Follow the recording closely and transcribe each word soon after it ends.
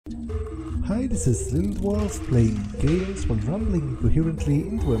Hi, this is Little Dwarf playing games while rambling incoherently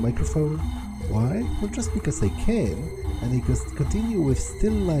into a microphone. Why? Well, just because I can, and I just continue with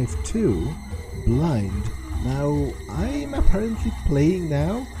Still Life 2, Blind. Now, I'm apparently playing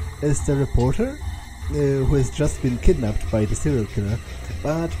now as the reporter who has just been kidnapped by the serial killer.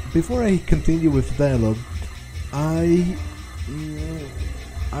 But before I continue with the dialogue, I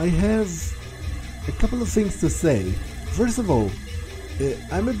have a couple of things to say. First of all,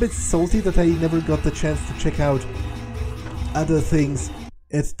 I'm a bit salty that I never got the chance to check out other things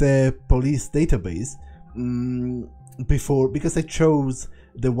at the police database before, because I chose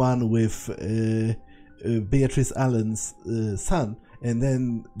the one with Beatrice Allen's son, and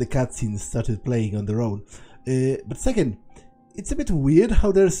then the cutscenes started playing on their own. But second, it's a bit weird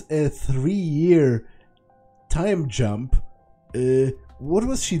how there's a 3-year time jump. What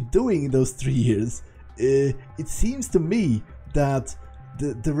was she doing in those 3 years? It seems to me that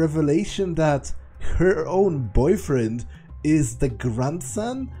the revelation that her own boyfriend is the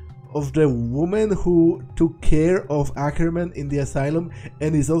grandson of the woman who took care of Ackerman in the asylum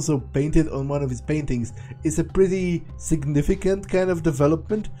and is also painted on one of his paintings is a pretty significant kind of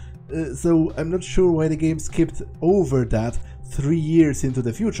development. So I'm not sure why the game skipped over that 3 years into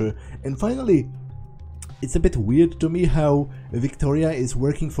the future. And finally, it's a bit weird to me how Victoria is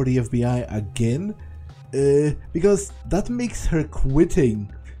working for the FBI again, because that makes her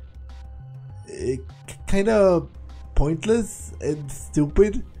quitting kind of pointless and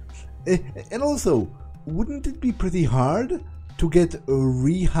stupid. And also, wouldn't it be pretty hard to get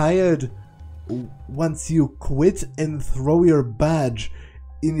rehired once you quit and throw your badge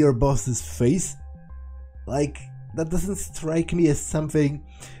in your boss's face? Like, that doesn't strike me as something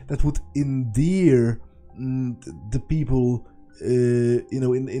that would endear the people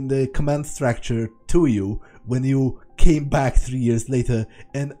in the command structure to you when you came back 3 years later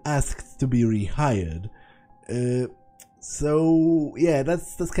and asked to be rehired. So yeah,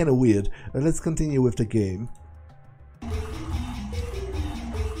 that's kind of weird. Let's continue with the game.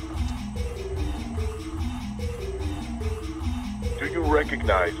 Do you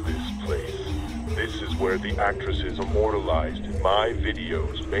recognize this place? This is where the actresses immortalized in my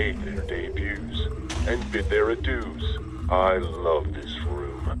videos made their debuts and bid their adieus. I love this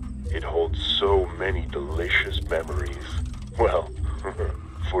room. It holds so many delicious memories. Well,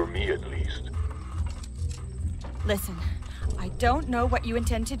 for me at least. Listen, I don't know what you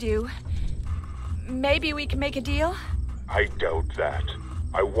intend to do. Maybe we can make a deal? I doubt that.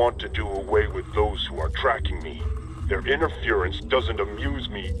 I want to do away with those who are tracking me. Their interference doesn't amuse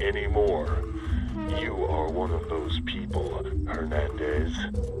me anymore. You are one of those people, Hernandez.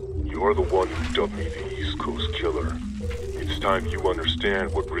 You're the one who dubbed me the East Coast Killer. It's time you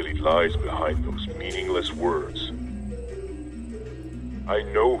understand what really lies behind those meaningless words. I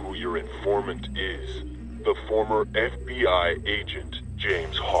know who your informant is. The former FBI agent,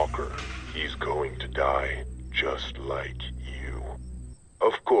 James Hawker. He's going to die, just like you.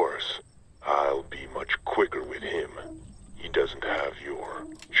 Of course, I'll be much quicker with him. He doesn't have your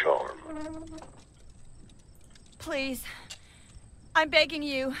charm. Please, I'm begging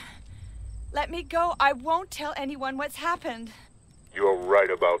you. Let me go. I won't tell anyone what's happened. You're right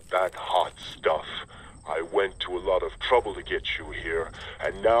about that hot stuff. I went to a lot of trouble to get you here,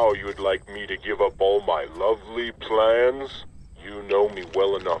 and now you'd like me to give up all my lovely plans? You know me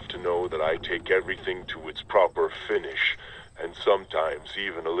well enough to know that I take everything to its proper finish, and sometimes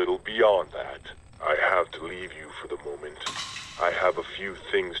even a little beyond that. I have to leave you for the moment. I have a few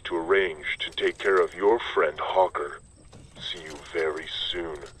things to arrange to take care of your friend Hawker. See you very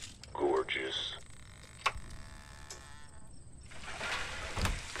soon, gorgeous.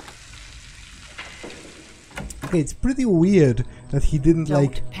 Okay, it's pretty weird that he didn't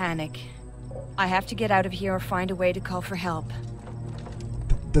Don't panic. I have to get out of here or find a way to call for help.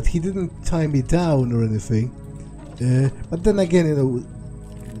 that he didn't tie me down or anything. But then again, you know,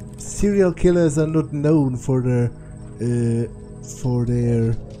 serial killers are not known for their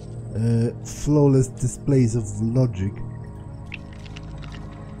flawless displays of logic.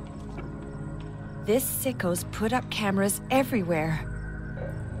 This sicko's put up cameras everywhere.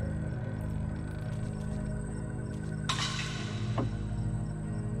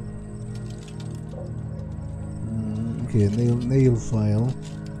 Okay, nail file.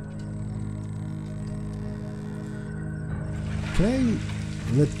 Can I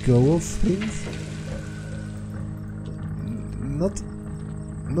let go of things?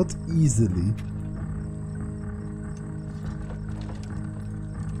 Not easily.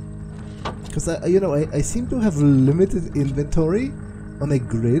 Because I seem to have limited inventory on a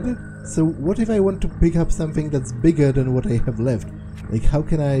grid. So what if I want to pick up something that's bigger than what I have left? Like, how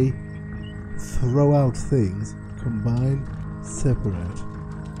can I throw out things. Combine, separate.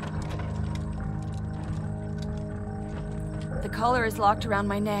 The collar is locked around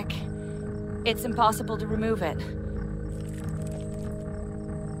my neck. It's impossible to remove it.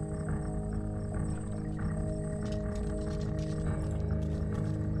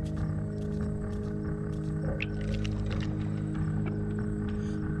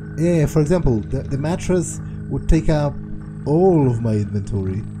 Yeah, for example, the mattress would take up all of my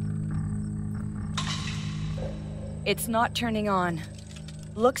inventory. It's not turning on.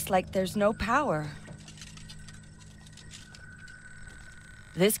 Looks like there's no power.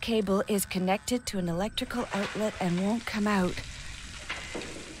 This cable is connected to an electrical outlet and won't come out.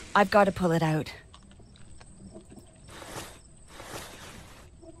 I've got to pull it out.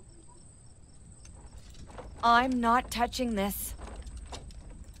 I'm not touching this.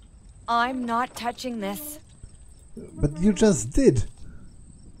 I'm not touching this. But you just did.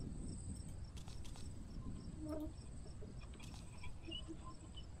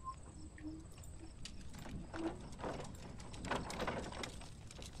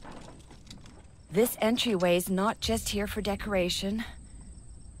 This entryway's not just here for decoration.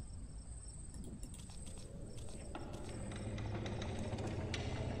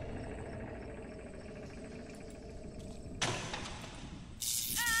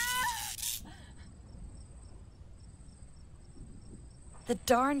 The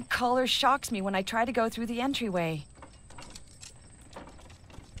darn collar shocks me when I try to go through the entryway.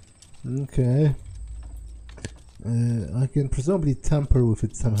 Okay. I can presumably tamper with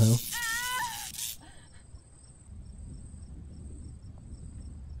it somehow.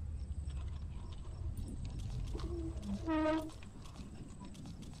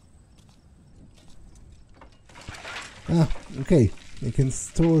 Ah, okay. I can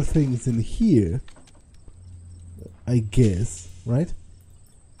store things in here. I guess, right?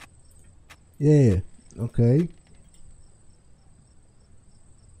 Yeah, okay.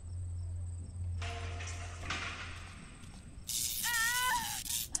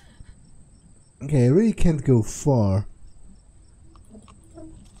 Okay, I really can't go far.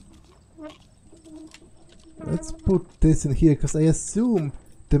 Let's put this in here, because I assume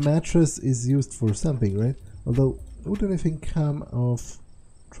the mattress is used for something, right? Although, would anything come of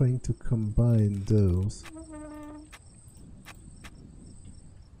trying to combine those?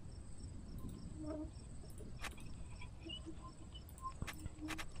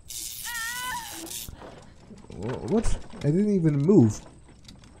 What? I didn't even move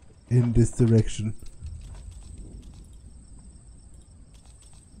in this direction.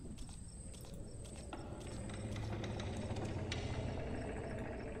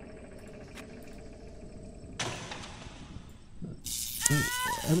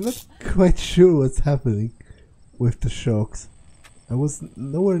 I'm not quite sure what's happening with the shocks. I was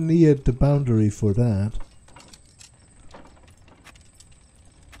nowhere near the boundary for that.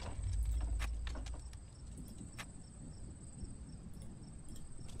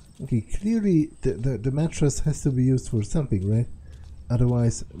 Okay, clearly the mattress has to be used for something, right?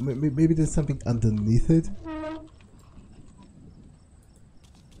 Otherwise, maybe there's something underneath it?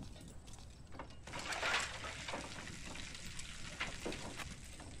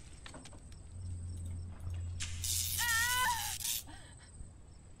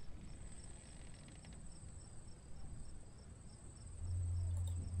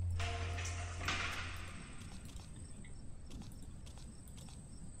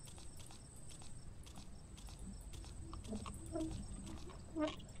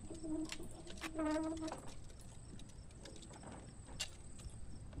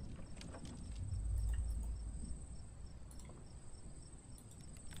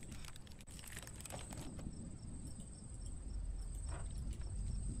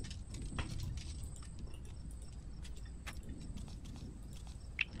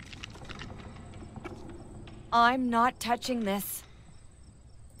 I'm not touching this.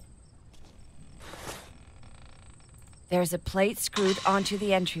 There's a plate screwed onto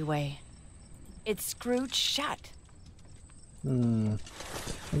the entryway. It's screwed shut.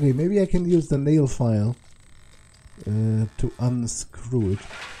 Okay, maybe I can use the nail file to unscrew it.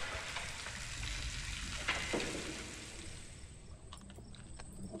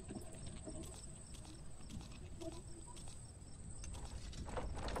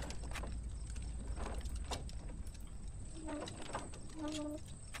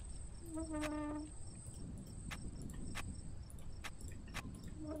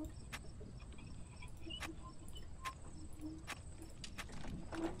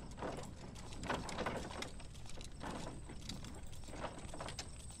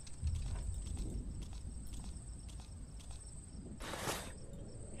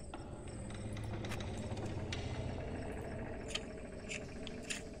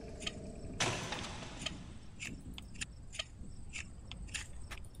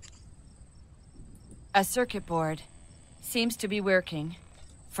 A circuit board. Seems to be working.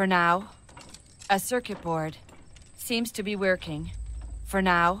 For now. A circuit board. Seems to be working. For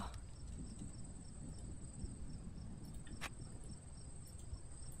now.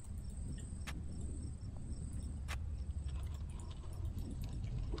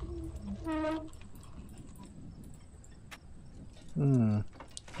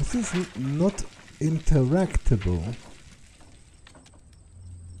 This is not interactable.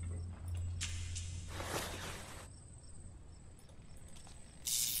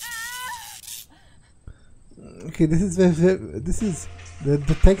 Okay, this is the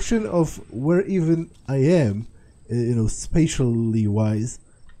detection of where even I am, you know, spatially wise,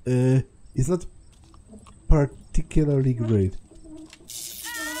 is not particularly great.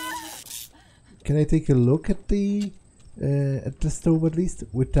 Can I take a look at the stove at least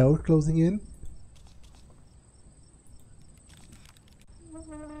without closing in?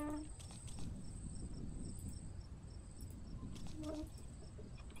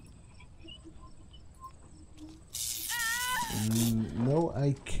 No,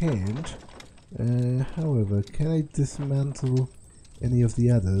 I can't. However, can I dismantle any of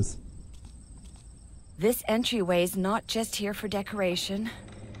the others? This entryway's not just here for decoration.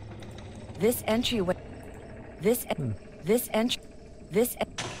 This entryway.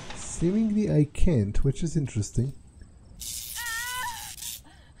 Seemingly I can't, which is interesting.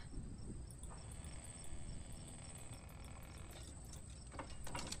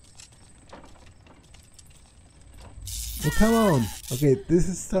 Oh, come on! Okay, this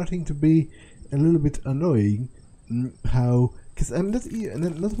is starting to be a little bit annoying. How? Because I'm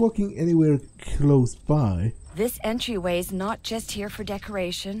not walking anywhere close by. This entryway's not just here for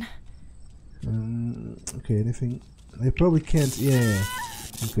decoration. Okay, anything? I probably can't. Yeah.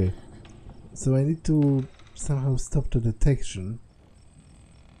 Okay. So I need to somehow stop the detection.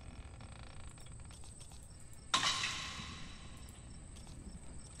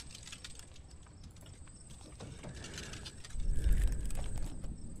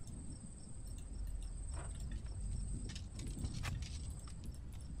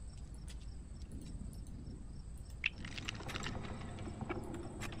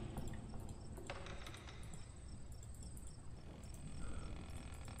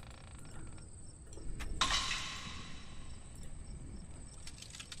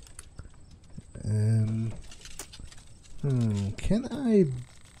 Can I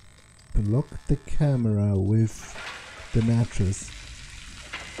block the camera with the mattress?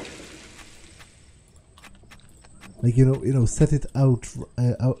 Like, you know, set it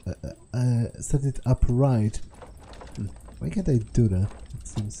set it upright. Why can't I do that? It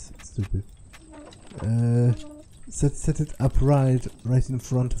seems stupid. Set it upright right in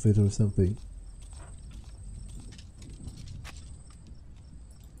front of it or something.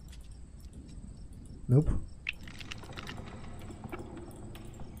 Nope.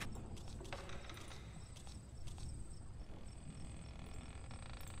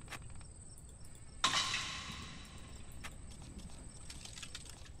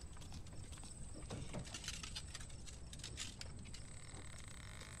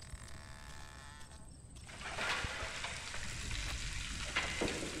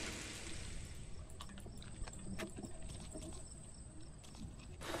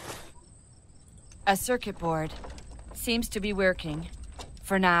 A circuit board. Seems to be working.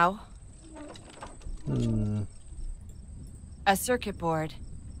 For now. A circuit board.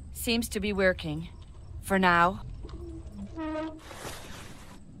 Seems to be working. For now.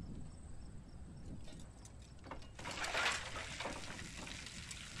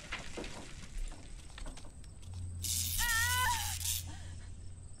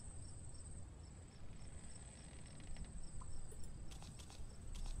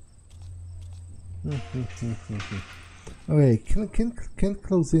 Okay, can't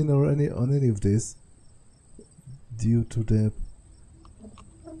close in or on any of this due to the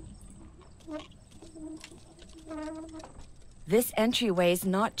This entryway's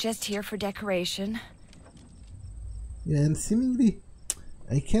not just here for decoration. Yeah, and seemingly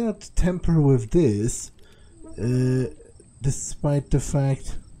I cannot tamper with this, despite the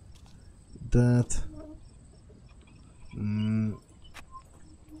fact that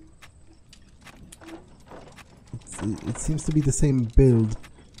it seems to be the same build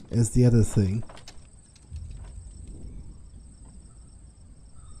as the other thing.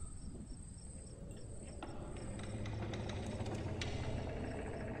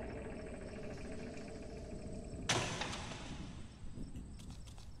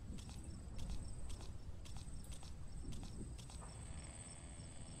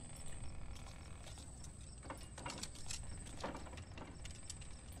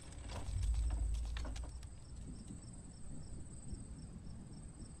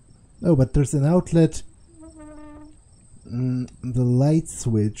 Oh, but there's an outlet. The light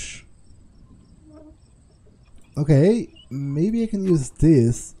switch. Okay, maybe I can use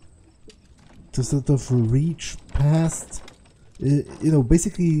this to sort of reach past, you know,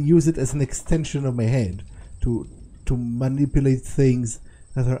 basically use it as an extension of my hand to manipulate things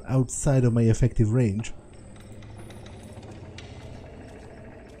that are outside of my effective range.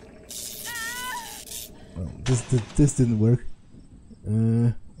 Well, this didn't work.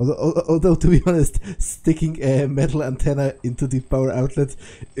 Although, to be honest, sticking a metal antenna into the power outlet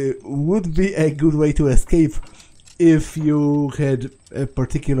would be a good way to escape if you had a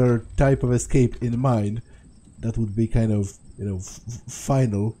particular type of escape in mind. That would be kind of, you know,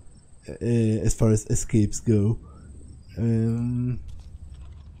 final as far as escapes go.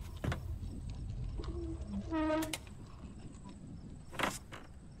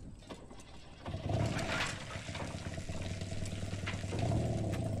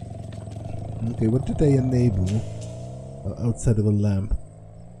 Okay, what did I enable outside of a lamp?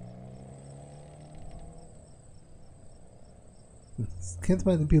 Can't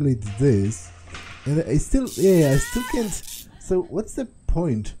manipulate this, and I still can't. So what's the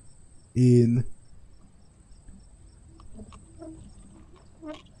point in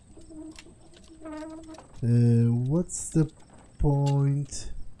what's the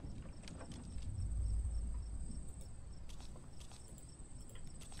point?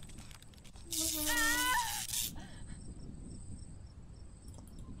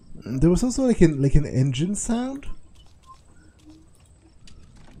 There was also like an engine sound.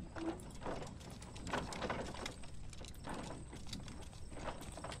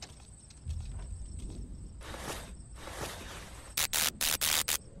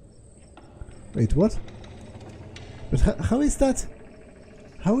 Wait, what? But how is that?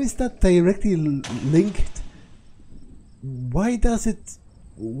 How is that directly linked? Why does it?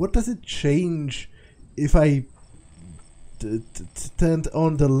 What does it change if I turned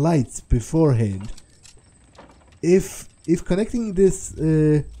on the lights beforehand? If connecting this,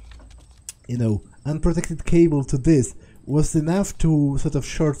 you know, unprotected cable to this was enough to sort of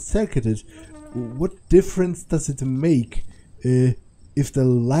short-circuit it, what difference does it make if the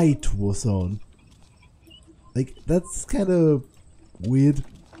light was on? Like, that's kind of weird.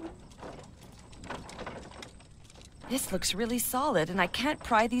 This looks really solid, and I can't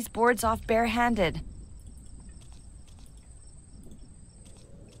pry these boards off barehanded.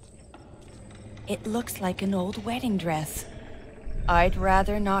 It looks like an old wedding dress. I'd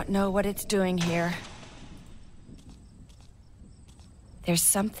rather not know what it's doing here. There's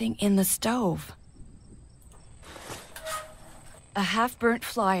something in the stove. A half-burnt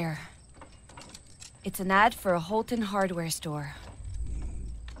flyer. It's an ad for a Holton hardware store.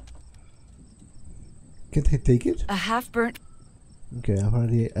 Can't I take it? A half-burnt... Okay,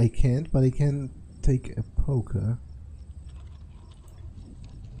 apparently I can't, but I can take a poker.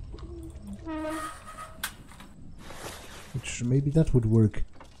 Which, maybe that would work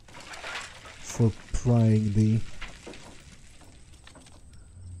for prying the...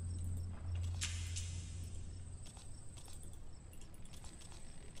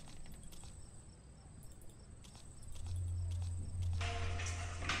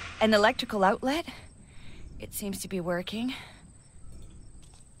 An electrical outlet? It seems to be working.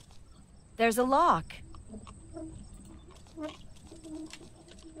 There's a lock.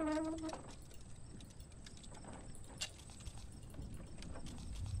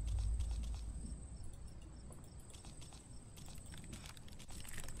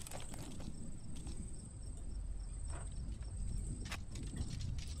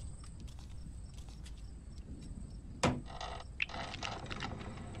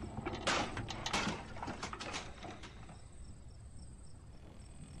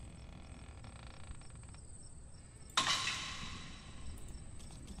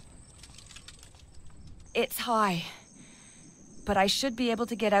 It's high, but I should be able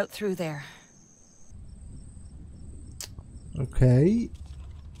to get out through there. Okay.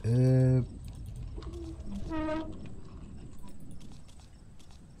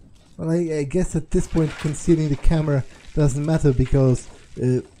 Well, I guess at this point concealing the camera doesn't matter, because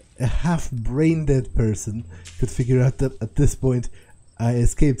a half-brain-dead person could figure out that at this point I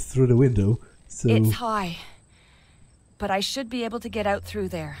escaped through the window, so... It's high, but I should be able to get out through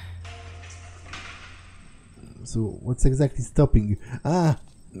there. So what's exactly stopping you? Ah,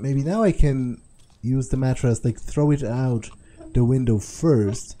 maybe now I can use the mattress, like throw it out the window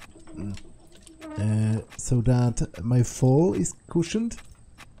first, so that my fall is cushioned.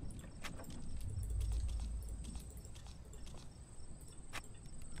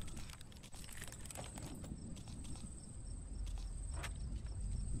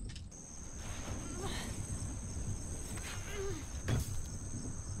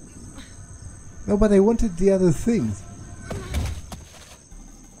 No, but I wanted the other things.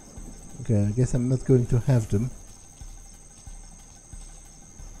 Okay, I guess I'm not going to have them.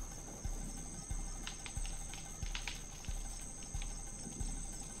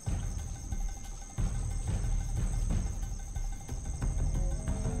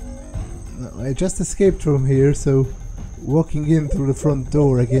 I just escaped from here, so walking in through the front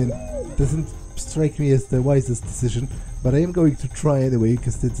door again doesn't strike me as the wisest decision, but I am going to try anyway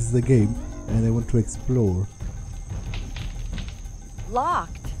because this is a game and I want to explore.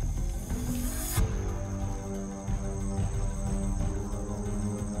 Locked.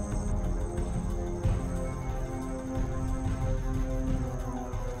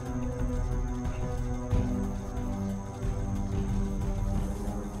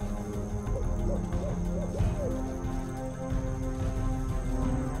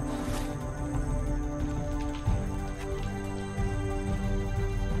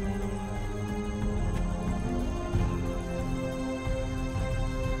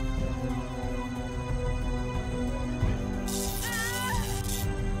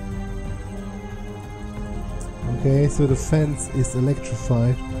 Okay, so the fence is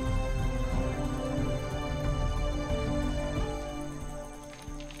electrified.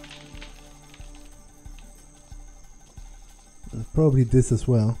 Probably this as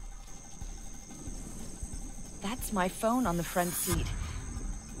well. That's my phone on the front seat.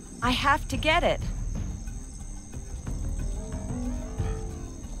 I have to get it.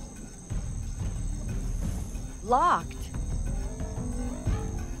 Locked.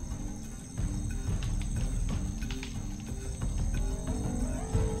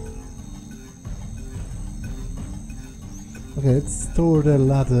 Okay, let's store the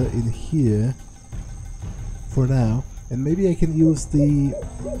ladder in here for now, and maybe I can use the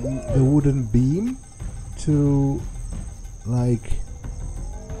wooden beam to like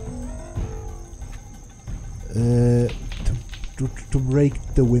to break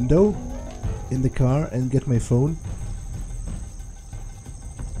the window in the car and get my phone.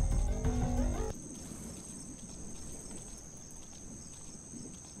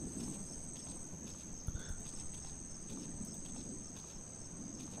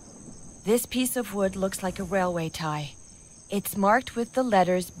 This piece of wood looks like a railway tie. It's marked with the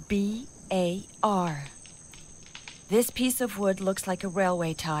letters B-A-R. This piece of wood looks like a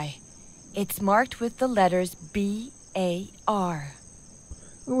railway tie. It's marked with the letters B-A-R.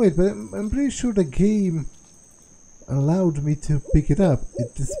 Oh wait, but I'm pretty sure the game allowed me to pick it up.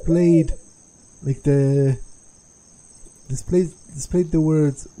 It displayed like displayed the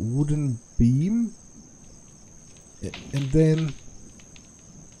words wooden beam and then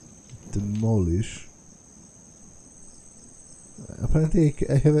demolish. Apparently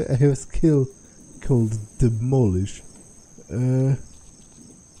I have a skill called demolish.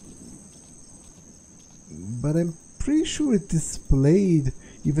 But I'm pretty sure it displayed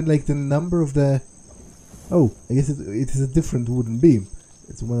even like the number of the... Oh, I guess it is a different wooden beam.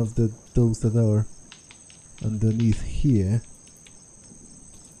 It's one of those that are underneath here.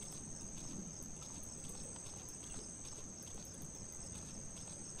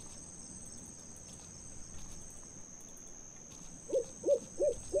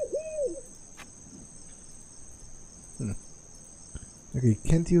 Okay,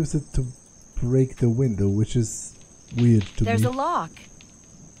 can't use it to break the window, which is weird to me. There's a lock.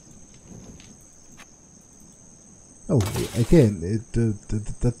 Oh, again,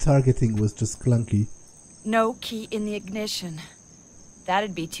 the targeting was just clunky. No key in the ignition.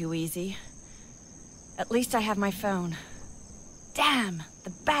 That'd be too easy. At least I have my phone. Damn,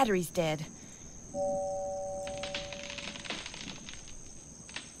 the battery's dead.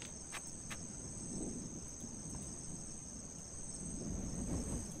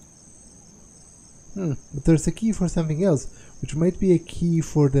 But there's a key for something else, which might be a key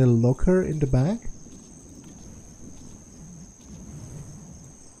for the locker in the back.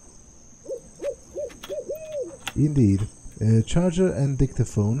 Indeed. Charger and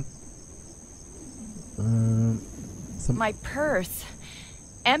dictaphone. My purse.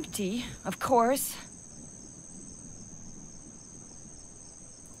 Empty, of course.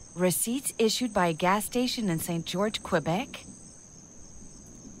 Receipts issued by a gas station in St. George, Quebec.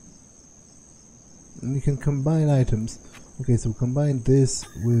 And you can combine items. Okay, so combine this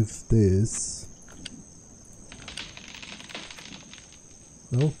with this.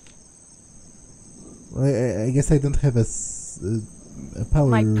 No? Well, I guess I don't have a power.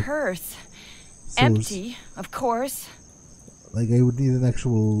 My purse. Source. Empty, of course. Like I would need an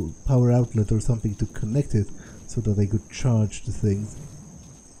actual power outlet or something to connect it so that I could charge the things.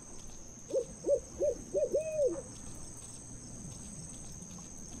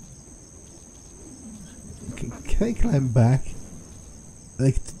 Can I climb back?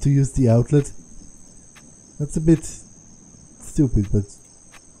 Like, to use the outlet? That's a bit stupid, but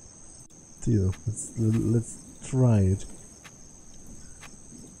still, let's try it.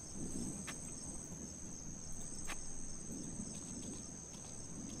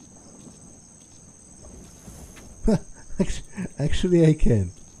 Actually, I can.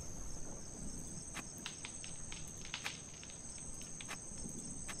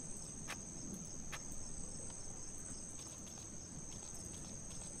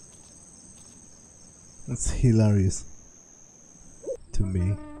 That's hilarious to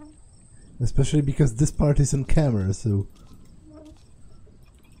me, especially because this part is on camera, so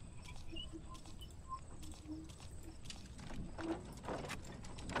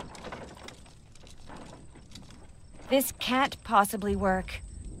this can't possibly work.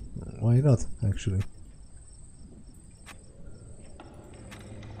 why not, actually?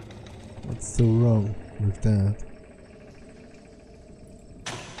 What's so wrong with that?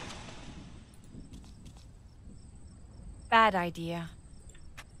 Bad idea.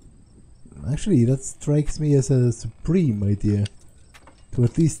 Actually, that strikes me as a supreme idea. To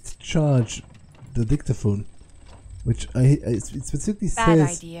at least charge the dictaphone. Which it specifically Bad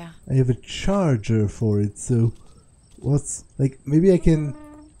says idea. I have a charger for it, so what's, like, maybe I can,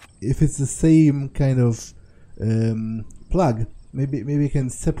 if it's the same kind of plug, maybe I can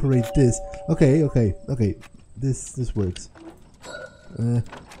separate this. Okay, this works.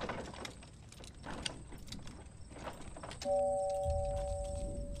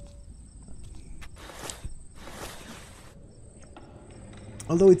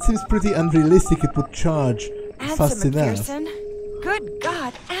 Although it seems pretty unrealistic it would charge fast enough. McPherson. Good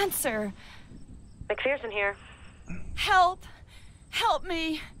God, answer! McPherson here. Help! Help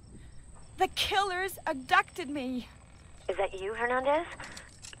me! The killers abducted me. Is that you, Hernandez?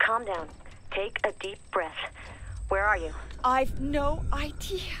 Calm down. Take a deep breath. Where are you? I've no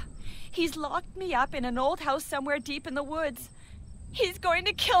idea. He's locked me up in an old house somewhere deep in the woods. He's going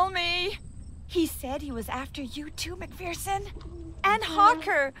to kill me. He said he was after you too, McPherson. And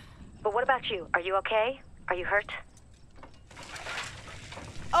Hawker. But what about you? Are you okay? Are you hurt?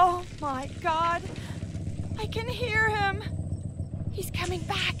 Oh my God. I can hear him. He's coming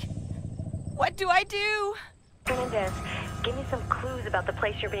back. What do I do? Hernandez, give me some clues about the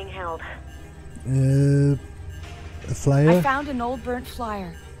place you're being held. A flyer? I found an old burnt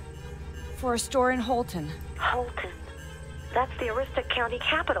flyer for a store in Holton. Holton. That's the Arista County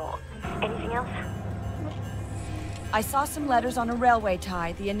capital. Anything else? I saw some letters on a railway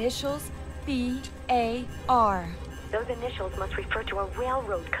tie, the initials B.A.R. Those initials must refer to a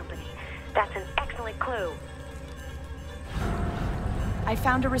railroad company. That's an excellent clue. I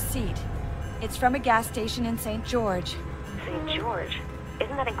found a receipt. It's from a gas station in St. George. St. George?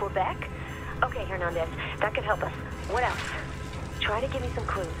 Isn't that in Quebec? Okay, Hernandez, that could help us. What else? Try to give me some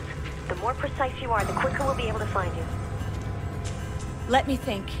clues. The more precise you are, the quicker we'll be able to find you. Let me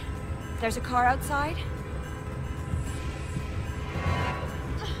think. There's a car outside?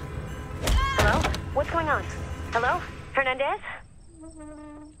 Hello? What's going on? Hello? Hernandez?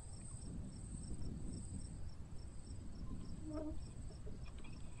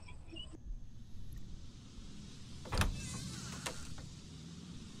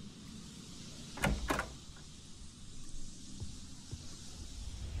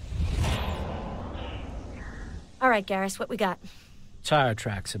 All right, Garrus, what we got? Tire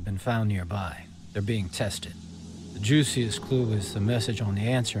tracks have been found nearby. They're being tested. The juiciest clue is the message on the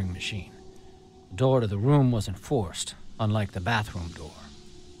answering machine. The door to the room wasn't forced, unlike the bathroom door.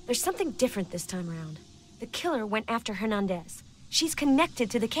 There's something different this time around. The killer went after Hernandez. She's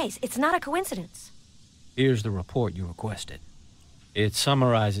connected to the case. It's not a coincidence. Here's the report you requested. It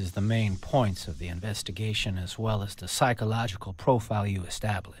summarizes the main points of the investigation as well as the psychological profile you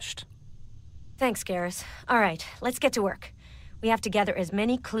established. Thanks, Garrus. All right, let's get to work. We have to gather as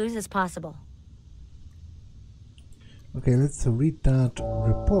many clues as possible. Okay, let's read that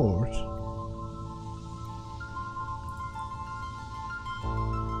report.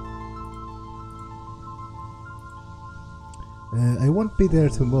 I won't be there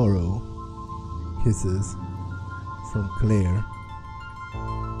tomorrow. Kisses from Claire.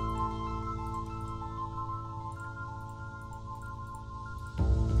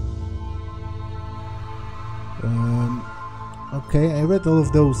 Okay, I read all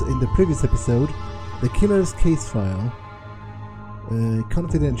of those in the previous episode. The killer's case file.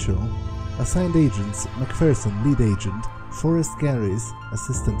 Confidential. Assigned agents: McPherson, lead agent. Forrest Garris,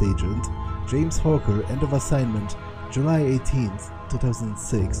 assistant agent. James Hawker, end of assignment, July 18th,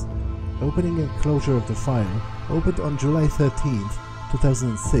 2006. Opening and closure of the file. Opened on July 13th,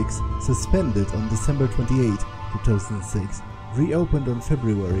 2006. Suspended on December 28th, 2006, reopened on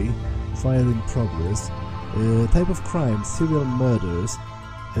February, file in progress. Type of crime, serial murders.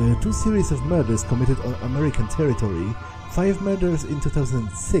 2 series of murders committed on American territory, 5 murders in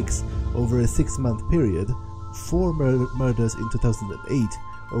 2006 over a 6-month period, 4 murders in 2008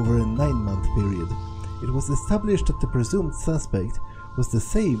 over a 9-month period. It was established that the presumed suspect was the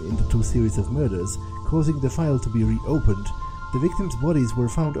same in the 2 series of murders, causing the file to be reopened. The victims' bodies were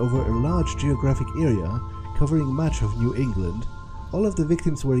found over a large geographic area, covering much of New England. All of the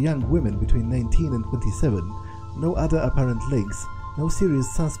victims were young women between 19 and 27. No other apparent links. No serious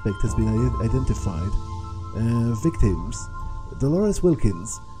suspect has been identified. Victims: Dolores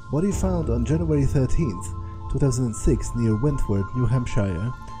Wilkins, body found on January 13th, 2006 near Wentworth, New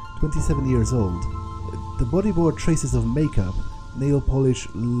Hampshire, 27 years old. The body bore traces of makeup, nail polish,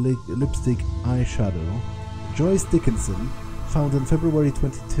 lipstick, eyeshadow. Joyce Dickinson, found on February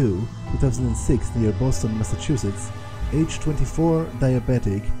 22, 2006 near Boston, Massachusetts, age 24,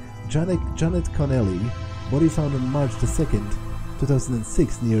 diabetic. Janet Connelly, body found on March 2nd,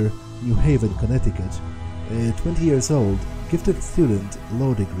 2006 near New Haven, Connecticut, 20 years old, gifted student,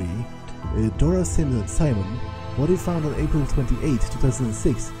 law degree. Dora Simon, body found on April 28,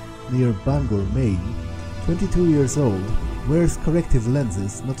 2006 near Bangor, Maine, 22 years old, wears corrective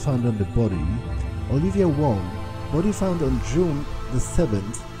lenses, not found on the body. Olivia Wong, body found on June the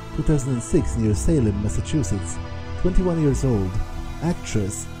 7th, 2006 near Salem, Massachusetts, 21 years old,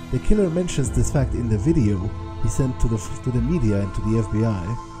 actress. The killer mentions this fact in the video he sent to the media and to the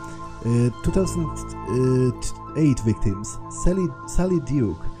FBI. 2008 victims: Sally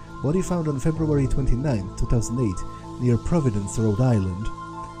Duke, body found on February 29, 2008 near Providence, Rhode Island,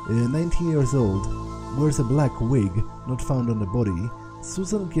 19 years old, wears a black wig, not found on the body.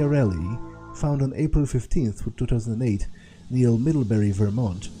 Susan Chiarelli, found on April 15, 2008 near Middlebury,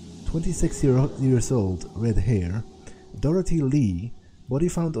 Vermont, 26 years old, red hair. Dorothy Lee, body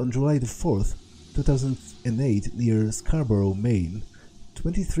found on July 4th, 2008 near Scarborough, Maine,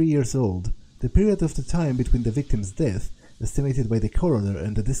 23 years old. The period of the time between the victim's death, estimated by the coroner,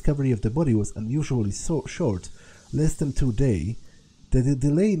 and the discovery of the body was unusually short, less than 2 days. The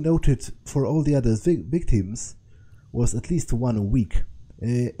delay noted for all the other victims was at least 1 week.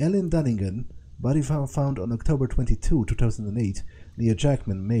 Ellen Dunnigan, body found on October 22, 2008 near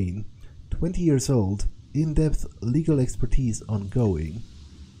Jackman, Maine, 20 years old, in-depth legal expertise ongoing.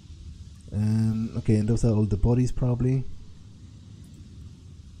 Okay, and those are all the bodies probably.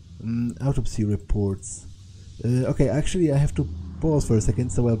 Autopsy reports. Okay, actually I have to pause for a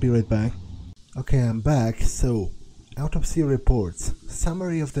second, so I'll be right back. Okay, I'm back. So, autopsy reports.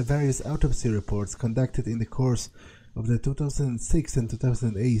 Summary of the various autopsy reports conducted in the course of the 2006 and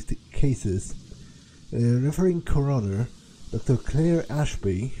 2008 cases. Referring coroner, Dr. Claire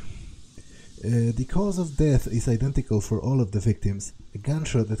Ashby. The cause of death is identical for all of the victims, a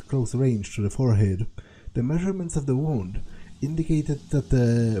gunshot at close range to the forehead. The measurements of the wound indicated that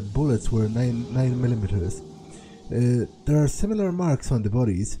the bullets were 9mm. There are similar marks on the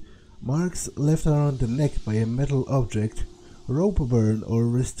bodies, marks left around the neck by a metal object, rope burn or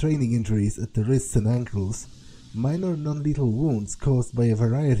restraining injuries at the wrists and ankles, minor non-lethal wounds caused by a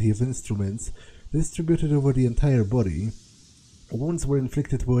variety of instruments distributed over the entire body. Wounds were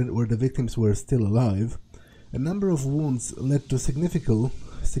inflicted where the victims were still alive. A number of wounds led to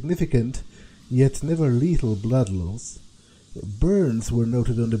significant, yet never lethal blood loss. Burns were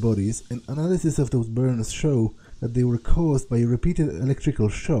noted on the bodies, and analysis of those burns show that they were caused by repeated electrical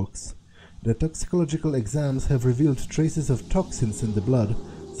shocks. The toxicological exams have revealed traces of toxins in the blood,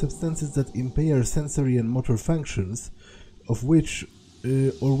 substances that impair sensory and motor functions, which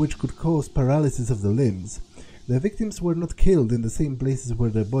could cause paralysis of the limbs. The victims were not killed in the same places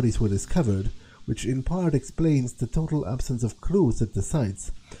where their bodies were discovered, which in part explains the total absence of clues at the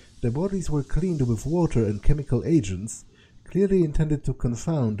sites. The bodies were cleaned with water and chemical agents, clearly intended to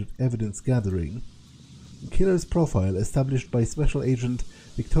confound evidence gathering. Killer's profile established by Special Agent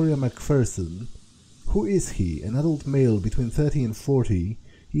Victoria McPherson. Who is he? An adult male between 30 and 40.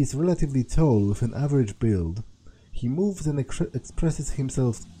 He is relatively tall with an average build. He moves and expresses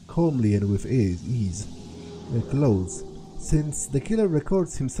himself calmly and with ease. Clothes. Since the killer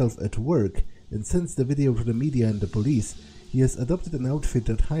records himself at work and sends the video to the media and the police, he has adopted an outfit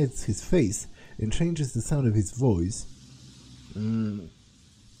that hides his face and changes the sound of his voice.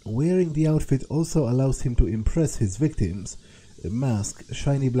 Wearing the outfit also allows him to impress his victims, a mask,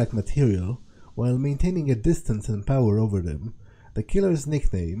 shiny black material, while maintaining a distance and power over them. The killer's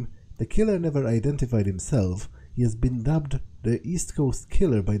nickname. The killer never identified himself. He has been dubbed the East Coast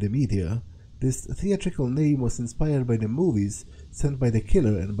Killer by the media. This theatrical name was inspired by the movies sent by the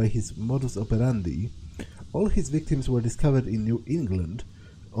killer and by his modus operandi. All his victims were discovered in New England,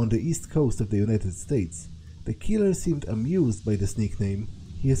 on the east coast of the United States. The killer seemed amused by this nickname.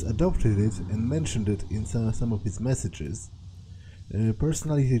 He has adopted it and mentioned it in some of his messages.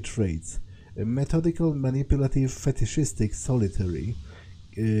 Personality traits: methodical, manipulative, fetishistic, solitary.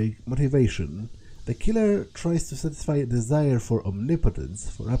 Motivation: the killer tries to satisfy a desire for omnipotence,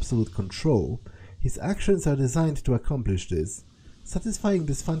 for absolute control. His actions are designed to accomplish this. Satisfying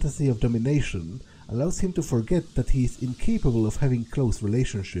this fantasy of domination allows him to forget that he is incapable of having close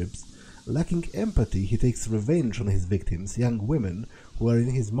relationships. Lacking empathy, he takes revenge on his victims, young women who are in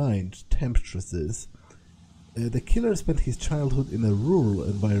his mind temptresses. The killer spent his childhood in a rural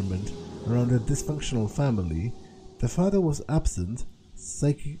environment around a dysfunctional family. The father was absent,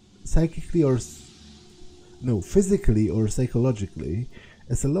 physically or psychologically.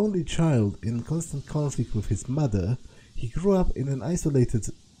 As a lonely child in constant conflict with his mother, he grew up in an isolated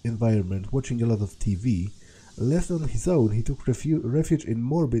environment, watching a lot of TV. Left on his own, he took refuge in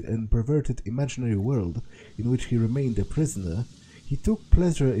morbid and perverted imaginary world in which he remained a prisoner. He took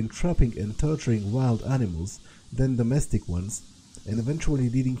pleasure in trapping and torturing wild animals, then domestic ones, and eventually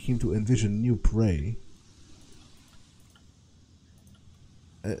leading him to envision new prey.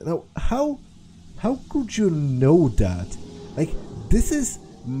 Now, how could you know that? Like, this is...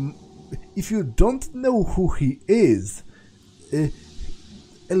 if you don't know who he is,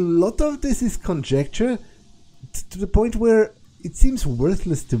 a lot of this is conjecture to the point where it seems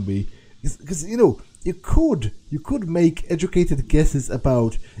worthless to me. Because, you know, you could make educated guesses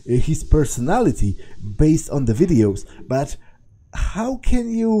about his personality based on the videos, but how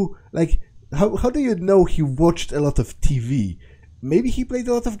can you, like, how do you know he watched a lot of TV? Maybe he played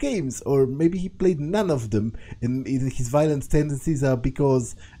a lot of games, or maybe he played none of them, and his violent tendencies are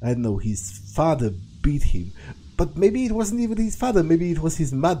because, I don't know, his father beat him. But maybe it wasn't even his father, maybe it was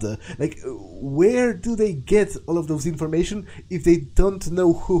his mother. Like, where do they get all of those information if they don't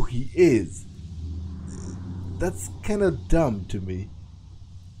know who he is? That's kind of dumb to me.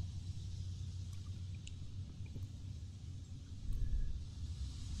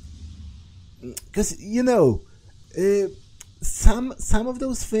 Because, you know, some of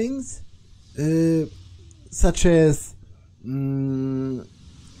those things, such as, you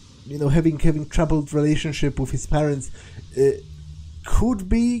know, having troubled relationship with his parents, could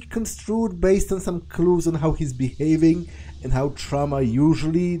be construed based on some clues on how he's behaving and how trauma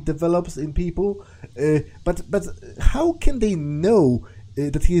usually develops in people. But how can they know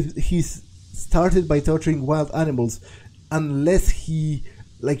that he's started by torturing wild animals unless he,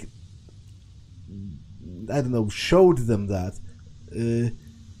 like, I don't know, showed them that?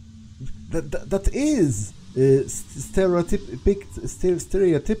 That is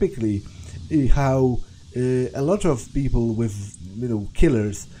stereotypically how a lot of people with, you know,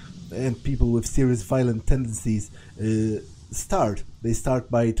 killers and people with serious violent tendencies start. They start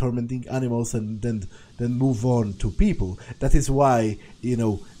by tormenting animals and then move on to people. That is why, you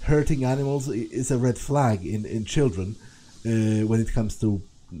know, hurting animals is a red flag in children when it comes to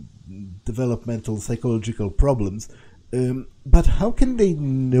developmental psychological problems. But how can they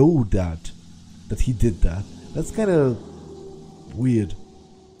know that he did that? That's kind of weird.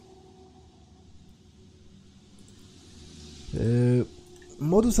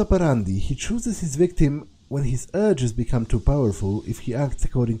 Modus operandi. He chooses his victim when his urges become too powerful. If he acts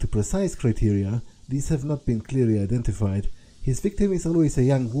according to precise criteria, these have not been clearly identified. His victim is always a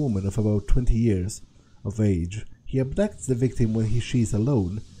young woman of about 20 years of age. He abducts the victim when she is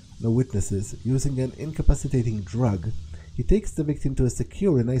alone, no witnesses, using an incapacitating drug. He takes the victim to a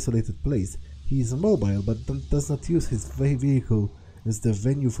secure and isolated place. He is mobile but does not use his vehicle as the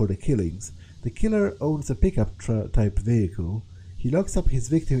venue for the killings. The killer owns a pickup type vehicle. He locks up his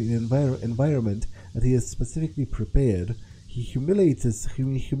victim in an environment that he has specifically prepared. He humiliates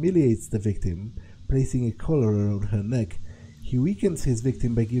the victim, placing a collar around her neck. He weakens his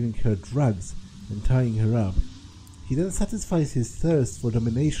victim by giving her drugs and tying her up. He then satisfies his thirst for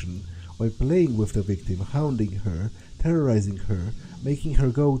domination by playing with the victim, hounding her, terrorizing her, making her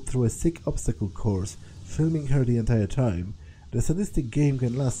go through a sick obstacle course, filming her the entire time. The sadistic game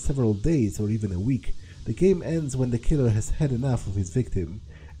can last several days or even a week. The game ends when the killer has had enough of his victim.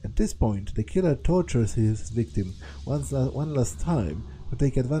 At this point, the killer tortures his victim one last time to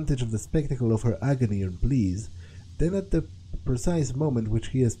take advantage of the spectacle of her agony and pleas. Then at the precise moment which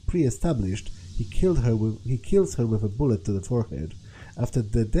he has pre-established, he kills her with a bullet to the forehead. After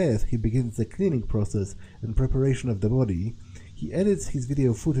the death, he begins the cleaning process and preparation of the body. He edits his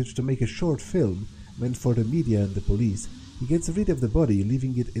video footage to make a short film meant for the media and the police. He gets rid of the body,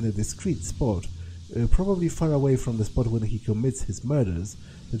 leaving it in a discreet spot probably far away from the spot when he commits his murders.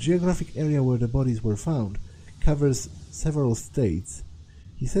 The geographic area where the bodies were found covers several states.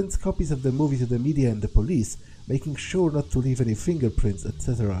 He sends copies of the movie to the media and the police, making sure not to leave any fingerprints,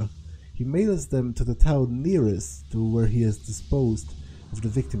 etc. He mails them to the town nearest to where he has disposed of the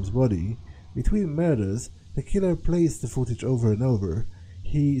victim's body. Between murders, the killer plays the footage over and over.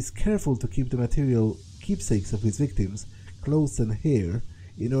 He is careful to keep the material keepsakes of his victims, clothes and hair,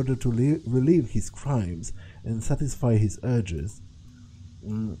 in order to relieve his crimes and satisfy his urges.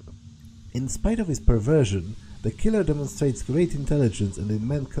 In spite of his perversion, the killer demonstrates great intelligence and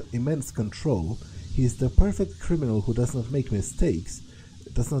immense control. He is the perfect criminal who does not make mistakes,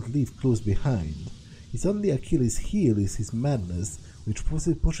 does not leave clues behind. His only Achilles heel is his madness, which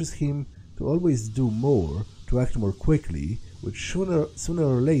pushes him to always do more, to act more quickly, which sooner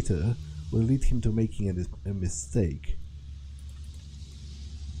or later will lead him to making a mistake.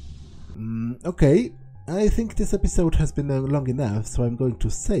 Okay, I think this episode has been long enough, so I'm going to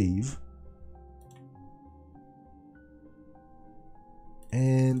save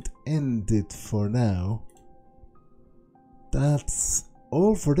and end it for now. That's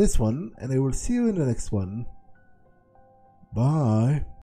all for this one, and I will see you in the next one. Bye.